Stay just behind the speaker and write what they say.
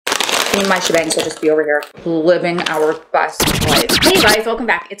Me and my Shabangs will just be over here living our best life. Hey guys, welcome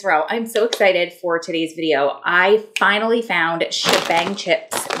back. It's Ro. I'm so excited for today's video. I finally found Shabang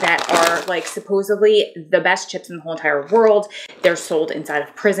chips that are like supposedly the best chips in the whole entire world. They're sold inside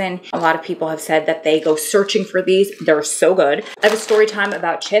of prison. A lot of people have said that they go searching for these. They're so good. I have a story time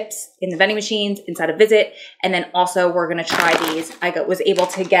about chips in the vending machines inside a visit. And then also we're gonna try these. I was able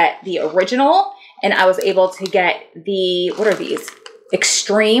to get the original and I was able to get the, what are these?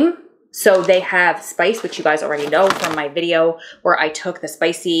 Extreme. So they have spice, which you guys already know from my video where I took the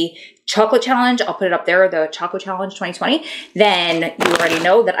spicy chocolate challenge. I'll put it up there, the chocolate challenge 2020. Then you already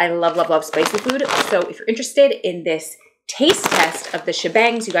know that I love, love, love spicy food. So if you're interested in this taste test of the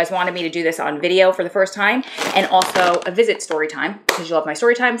Shabangs, you guys wanted me to do this on video for the first time, and also a visit story time because you love my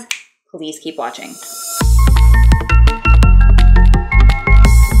story times, please keep watching.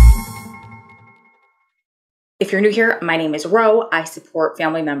 If you're new here, my name is Ro. I support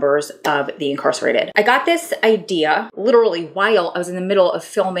family members of the incarcerated. I got this idea literally while I was in the middle of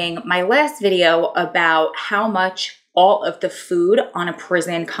filming my last video about how much all of the food on a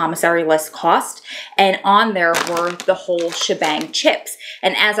prison commissary list cost. And on there were the whole Shabang chips.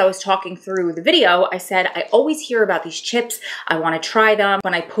 And as I was talking through the video, I said, I always hear about these chips. I want to try them.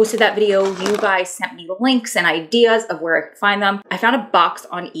 When I posted that video, you guys sent me links and ideas of where I could find them. I found a box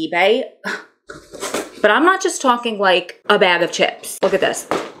on eBay. But I'm not just talking like a bag of chips. Look at this.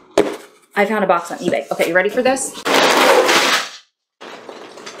 I found a box on eBay. Okay, you ready for this?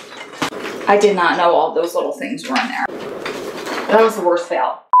 I did not know all those little things were in there. That was the worst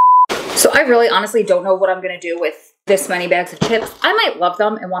fail. So I really honestly don't know what I'm gonna do with this many bags of chips. I might love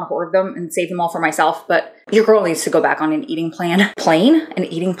them and want to hoard them and save them all for myself, but your girl needs to go back on an eating plan. An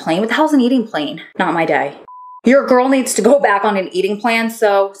eating plan? What the hell's an eating plan? Not my day. Your girl needs to go back on an eating plan,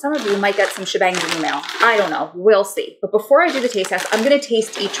 so some of you might get some Shabangs in the mail. I don't know, we'll see. But before I do the taste test, I'm gonna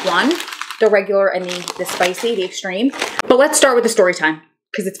taste each one, the regular and the spicy, the extreme. But let's start with the story time,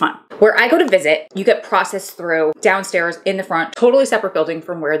 because it's fun. Where I go to visit, you get processed through downstairs in the front, totally separate building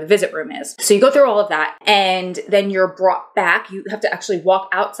from where the visit room is. So you go through all of that, and then you're brought back. You have to actually walk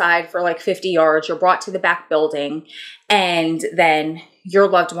outside for like 50 yards. You're brought to the back building, and then your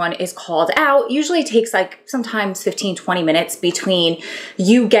loved one is called out. Usually it takes like sometimes 15, 20 minutes between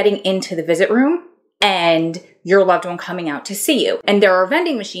you getting into the visit room and your loved one coming out to see you. And there are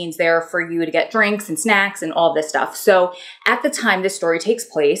vending machines there for you to get drinks and snacks and all this stuff. So at the time this story takes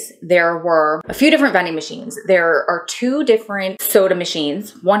place, there were a few different vending machines. There are two different soda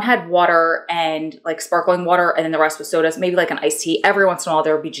machines. One had water and like sparkling water, and then the rest was sodas, maybe like an iced tea. Every once in a while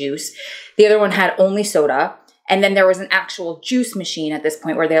there would be juice. The other one had only soda. And then there was an actual juice machine at this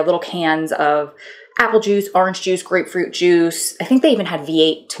point where they had little cans of apple juice, orange juice, grapefruit juice. I think they even had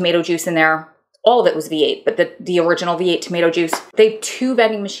V8 tomato juice in there. All of it was V8, but the original V8 tomato juice. They have two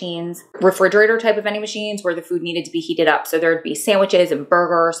vending machines, refrigerator type of vending machines where the food needed to be heated up. So there'd be sandwiches and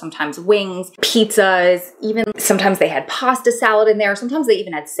burgers, sometimes wings, pizzas, even sometimes they had pasta salad in there. Sometimes they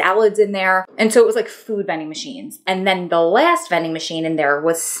even had salads in there. And so it was like food vending machines. And then the last vending machine in there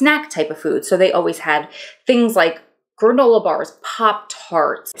was snack type of food. So they always had things like granola bars,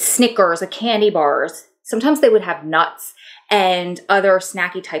 Pop-Tarts, Snickers, candy bars. Sometimes they would have nuts and other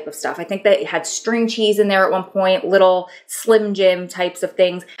snacky type of stuff. I think they had string cheese in there at one point, little Slim Jim types of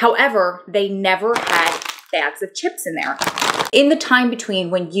things. However, they never had bags of chips in there. In the time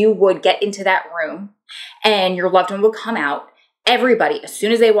between when you would get into that room and your loved one would come out, everybody, as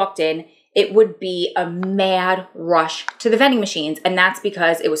soon as they walked in, it would be a mad rush to the vending machines. And that's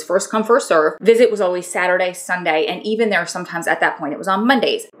because it was first come, first serve. Visit was always Saturday, Sunday, and even there sometimes at that point, it was on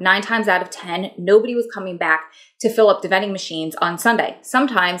Mondays. 9 times out of 10, nobody was coming back to fill up the vending machines on Sunday.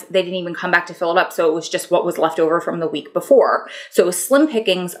 Sometimes they didn't even come back to fill it up, so it was just what was left over from the week before. So it was slim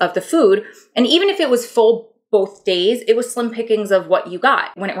pickings of the food, and even if it was full both days, it was slim pickings of what you got.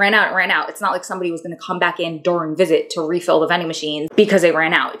 When it ran out, it ran out. It's not like somebody was gonna come back in during visit to refill the vending machines because they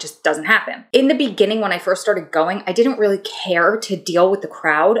ran out. It just doesn't happen. In the beginning, when I first started going, I didn't really care to deal with the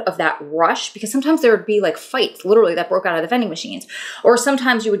crowd of that rush because sometimes there would be like fights literally that broke out of the vending machines. Or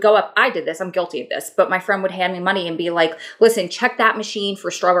sometimes you would go up, I did this, I'm guilty of this, but my friend would hand me money and be like, listen, check that machine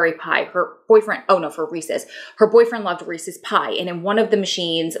for strawberry pie. Her boyfriend, oh no, for Reese's. Her boyfriend loved Reese's pie. And in one of the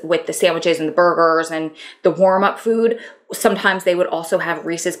machines with the sandwiches and the burgers and the warm-up food, sometimes they would also have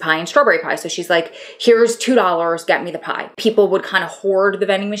Reese's pie and strawberry pie. So she's like, here's $2, get me the pie. People would kind of hoard the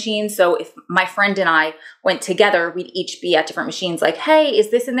vending machines. So if my friend and I went together, we'd each be at different machines like, hey, is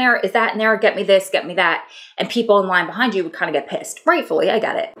this in there? Is that in there? Get me this, get me that. And people in line behind you would kind of get pissed. Rightfully, I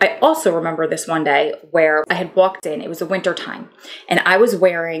get it. I also remember this one day where I had walked in, it was the winter time, and I was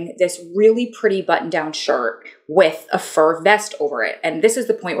wearing this really pretty button-down shirt with a fur vest over it. And this is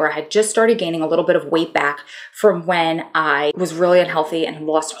the point where I had just started gaining a little bit of weight back from when I was really unhealthy and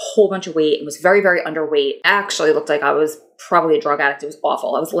lost a whole bunch of weight and was very, very underweight. Actually looked like I was probably a drug addict. It was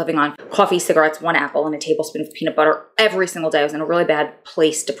awful. I was living on coffee, cigarettes, 1 apple, and a tablespoon of peanut butter every single day. I was in a really bad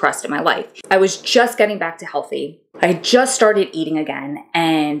place, depressed in my life. I was just getting back to healthy. I had just started eating again,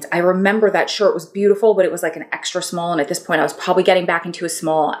 and I remember that shirt was beautiful, but it was like an extra small, and at this point I was probably getting back into a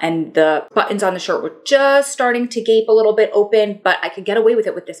small, and the buttons on the shirt were just starting to gape a little bit open, but I could get away with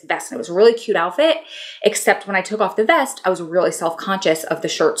it with this vest, and it was a really cute outfit, except when I took off the vest, I was really self-conscious of the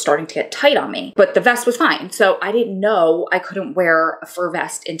shirt starting to get tight on me, but the vest was fine, so I didn't know I couldn't wear a fur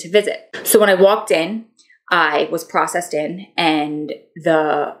vest into visit. So when I walked in, I was processed in, and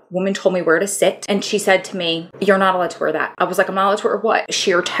the woman told me where to sit, and she said to me, "You're not allowed to wear that." I was like, "I'm not allowed to wear what?"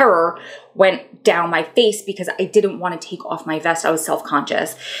 Sheer terror went down my face because I didn't want to take off my vest. I was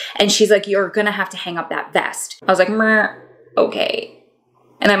self-conscious. And she's like, "You're gonna have to hang up that vest." I was like, "Okay."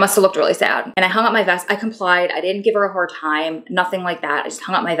 And I must have looked really sad. And I hung up my vest. I complied. I didn't give her a hard time, nothing like that. I just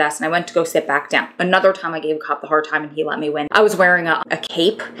hung up my vest and I went to go sit back down. Another time I gave a cop the hard time and he let me win. I was wearing a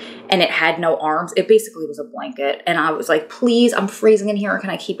cape and it had no arms. It basically was a blanket. And I was like, "Please, I'm freezing in here. Can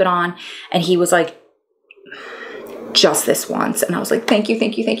I keep it on?" And he was like, "Just this once." And I was like, "Thank you,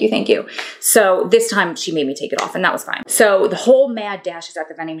 thank you, thank you, thank you." So this time she made me take it off and that was fine. So the whole mad dash is at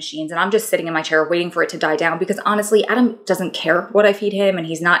the vending machines and I'm just sitting in my chair waiting for it to die down because honestly, Adam doesn't care what I feed him and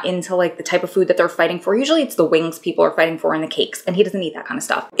he's not into like the type of food that they're fighting for. Usually it's the wings people are fighting for and the cakes and he doesn't eat that kind of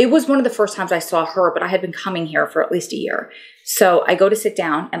stuff. It was one of the first times I saw her, but I had been coming here for at least a year. So I go to sit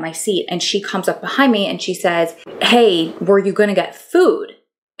down at my seat and she comes up behind me and she says, "Hey, were you gonna get food?"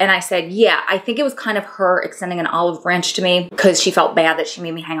 And I said, "Yeah." I think it was kind of her extending an olive branch to me because she felt bad that she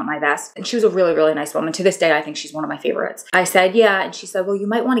made me hang up my vest. And she was a really, really nice woman. To this day, I think she's one of my favorites. I said, "Yeah." And she said, "Well, you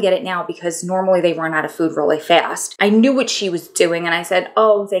might want to get it now because normally they run out of food really fast." I knew what she was doing. And I said,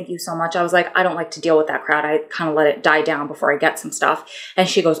 "Oh, thank you so much." I was like, I don't like to deal with that crowd. I kind of let it die down before I get some stuff. And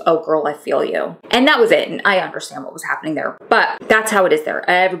she goes, "Oh, girl, I feel you." And that was it. And I understand what was happening there. But that's how it is there.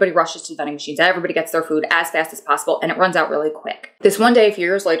 Everybody rushes to the vending machines. Everybody gets their food as fast as possible. And it runs out really quick. This one day, a few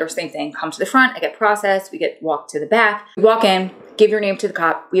years later, same thing. Come to the front, I get processed, we get walked to the back. We walk in, give your name to the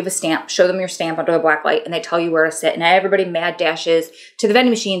cop, we have a stamp, show them your stamp under the black light, and they tell you where to sit. And everybody mad dashes to the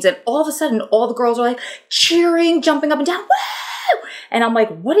vending machines, and all of a sudden, all the girls are like cheering, jumping up and down, woo! And I'm like,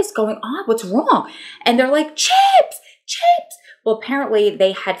 what is going on? What's wrong? And they're like, "Chips, chips." Well, apparently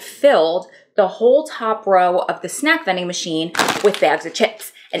they had filled the whole top row of the snack vending machine with bags of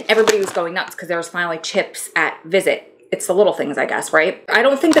chips. And everybody was going nuts because there was finally chips at visit. It's the little things, I guess, right? I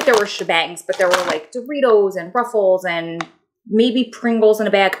don't think that there were Shabangs, but there were like Doritos and Ruffles and maybe Pringles in a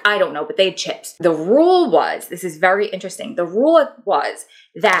bag. I don't know, but they had chips. The rule was, this is very interesting. The rule was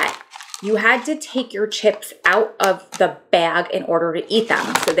that you had to take your chips out of the bag in order to eat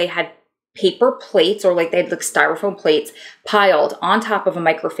them. So they had paper plates or like they had like styrofoam plates piled on top of a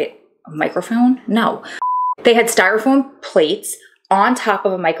microphone? No. They had styrofoam plates on top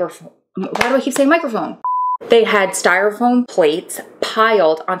of a microphone. Why do I keep saying microphone? They had styrofoam plates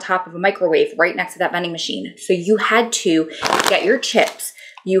piled on top of a microwave right next to that vending machine. So you had to get your chips,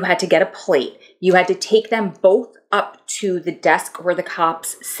 you had to get a plate, you had to take them both up to the desk where the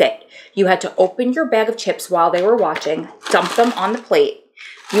cops sit. You had to open your bag of chips while they were watching, dump them on the plate.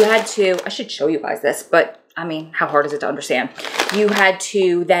 You had to, I should show you guys this, but I mean, how hard is it to understand? You had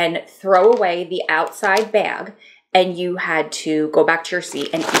to then throw away the outside bag and you had to go back to your seat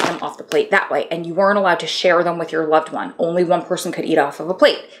and eat them off the plate that way. And you weren't allowed to share them with your loved one. Only one person could eat off of a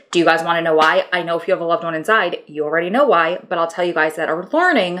plate. Do you guys want to know why? I know if you have a loved one inside, you already know why, but I'll tell you guys that are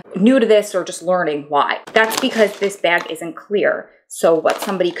learning, new to this or just learning why. That's because this bag isn't clear. So what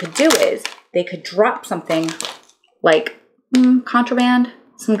somebody could do is they could drop something like contraband,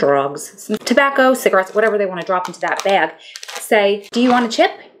 some drugs, some tobacco, cigarettes, whatever they want to drop into that bag. Say, "Do you want a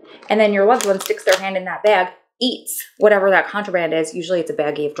chip?" And then your loved one sticks their hand in that bag, eats whatever that contraband is, usually it's a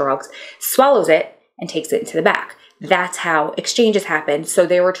baggie of drugs, swallows it, and takes it into the back. That's how exchanges happen. So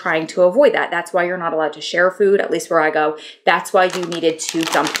they were trying to avoid that. That's why you're not allowed to share food, at least where I go. That's why you needed to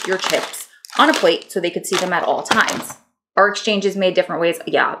dump your chips on a plate so they could see them at all times. Are exchanges made different ways?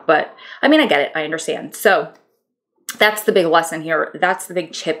 Yeah, but I mean, I get it. I understand. So that's the big lesson here. That's the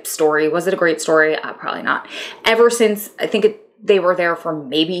big chip story. Was it a great story? Probably not. Ever since, I think they were there for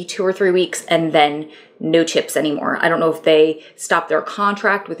maybe 2 or 3 weeks and then no chips anymore. I don't know if they stopped their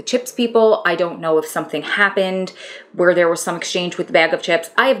contract with the chips people. I don't know if something happened where there was some exchange with the bag of chips.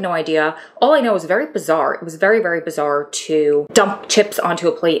 I have no idea. All I know is very bizarre. It was very, very bizarre to dump chips onto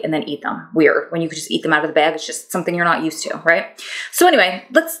a plate and then eat them. Weird. When you could just eat them out of the bag. It's just something you're not used to, right? So anyway,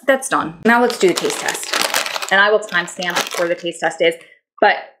 that's done. Now let's do the taste test. And I will timestamp where the taste test is.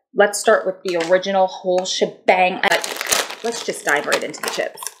 But let's start with the original whole shebang. Let's just dive right into the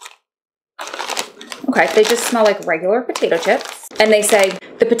chips. Okay, they just smell like regular potato chips. And they say,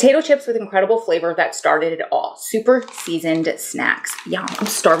 the potato chips with incredible flavor that started it all. Super seasoned snacks. Yum. I'm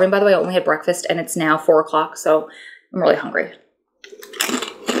starving, by the way. I only had breakfast and it's now 4 o'clock, so I'm really hungry.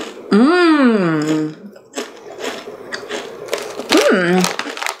 Mmm. Mmm.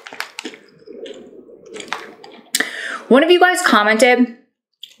 One of you guys commented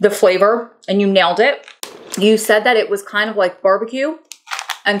the flavor and you nailed it. You said that it was kind of like barbecue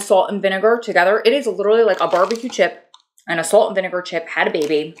and salt and vinegar together. It is literally like a barbecue chip and a salt and vinegar chip had a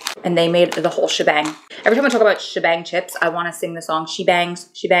baby, and they made the whole shebang. Every time I talk about shebang chips, I want to sing the song She Bangs,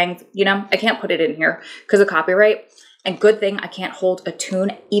 She Bangs. You know, I can't put it in here because of copyright. And good thing I can't hold a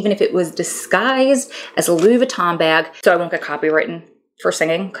tune, even if it was disguised as a Louis Vuitton bag, so I won't get copywritten for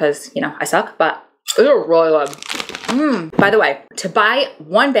singing because, you know, I suck, but they're really good. By the way, to buy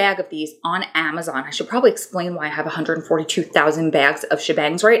 1 bag of these on Amazon, I should probably explain why I have 142,000 bags of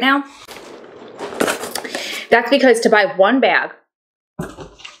shebangs right now. That's because to buy 1 bag,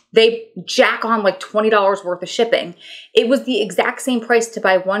 they jack on like $20 worth of shipping. It was the exact same price to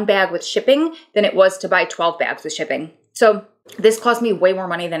buy 1 bag with shipping than it was to buy 12 bags with shipping. So this cost me way more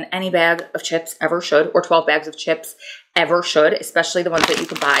money than any bag of chips ever should, or 12 bags of chips ever should, especially the ones that you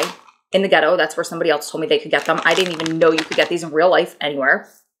could buy in the ghetto. That's where somebody else told me they could get them. I didn't even know you could get these in real life anywhere.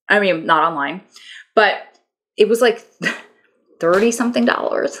 I mean, not online, but it was like 30-something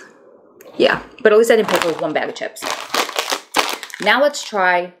dollars. Yeah, but at least I didn't pay for 1 bag of chips. Now let's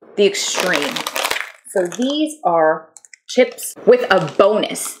try the extreme. So these are chips with a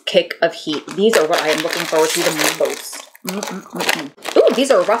bonus kick of heat. These are what I am looking forward to the most. Ooh,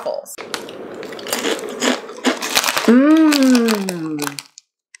 these are Ruffles.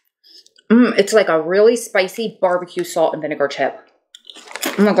 It's like a really spicy barbecue salt and vinegar chip.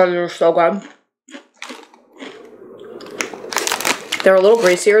 Oh my God, they're so good. They're a little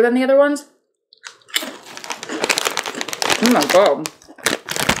greasier than the other ones. Oh my God.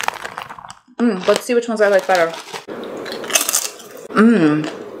 Let's see which ones I like better.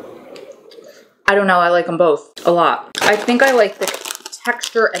 I don't know. I like them both a lot. I think I like the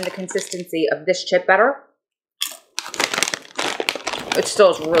texture and the consistency of this chip better. It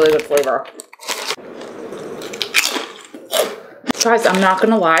still has really good flavor. Guys, I'm not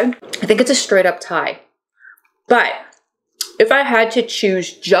going to lie. I think it's a straight up tie. But if I had to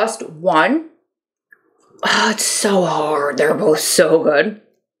choose just one, oh, it's so hard. They're both so good.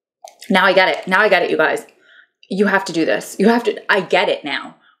 Now I get it. Now I get it, you guys. You have to do this. You have to. I get it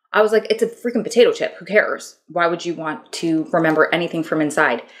now. I was like, it's a freaking potato chip. Who cares? Why would you want to remember anything from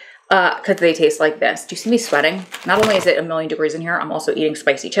inside? Because they taste like this. Do you see me sweating? Not only is it 1,000,000 degrees in here, I'm also eating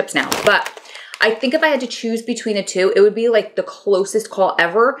spicy chips now. But I think if I had to choose between the two, it would be like the closest call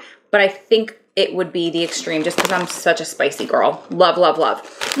ever. But I think it would be the extreme just because I'm such a spicy girl. Love, love, love.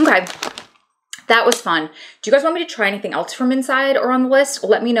 Okay. That was fun. Do you guys want me to try anything else from inside or on the list?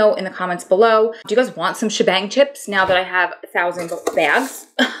 Let me know in the comments below. Do you guys want some shebang chips now that I have 1,000 bags?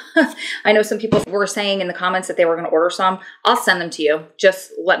 I know some people were saying in the comments that they were going to order some. I'll send them to you.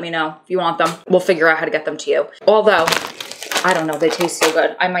 Just let me know if you want them. We'll figure out how to get them to you. Although, I don't know. They taste so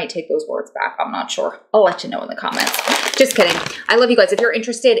good. I might take those words back. I'm not sure. I'll let you know in the comments. Just kidding. I love you guys. If you're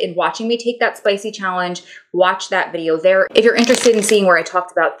interested in watching me take that spicy challenge, watch that video there. If you're interested in seeing where I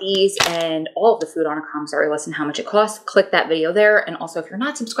talked about these and all of the food on a commissary list and how much it costs, click that video there. And also, if you're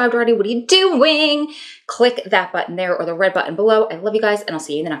not subscribed already, what are you doing? Click that button there or the red button below. I love you guys, and I'll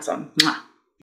see you in the next one. Mwah.